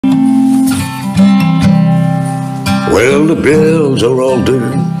Well, the bills are all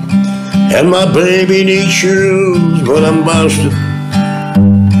due, and my baby needs shoes, but I'm busted.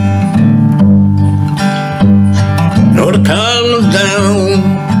 No, the collin's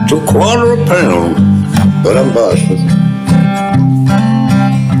down to $1/4 pound, but I'm busted.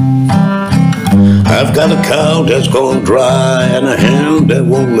 I've got a cow that's gone dry and a hen that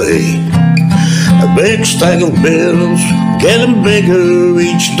won't lay. A big stack of bills, getting bigger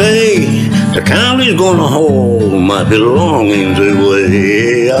each day. The county's gonna hold my belongings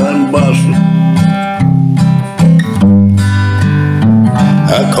away. I'm busted.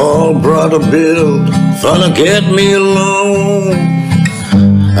 I called Brother Bill, thought to get me alone.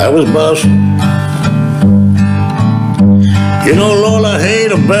 I was busted. You know, Lord, I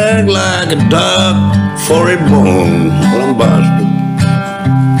hate a bag like a dog for a bone. Well, I'm busted.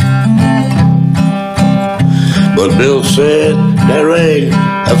 But Bill said there ain't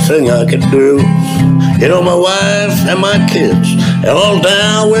a thing I could do. You know, my wife and my kids are all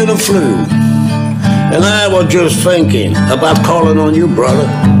down with the flu. And I was just thinking about calling on you, brother.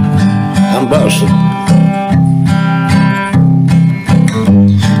 I'm busted.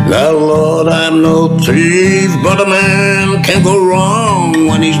 Now, Lord, I'm no thief, but a man can't go wrong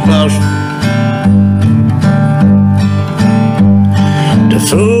when he's busted. The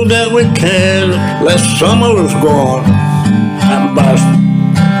food that we can last summer is gone. I'm busted.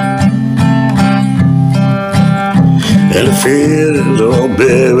 And the fields are all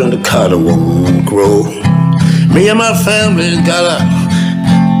bare and the cotton won't grow. Me and my family gotta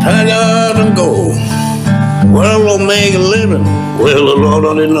pack up and go. Where we'll make a living, well, the Lord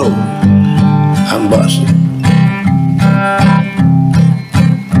only knows. I'm busted.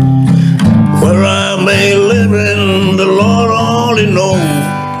 Where I make a living, the Lord only knows.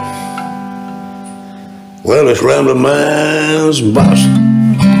 Well, this Ramblin' man's busted.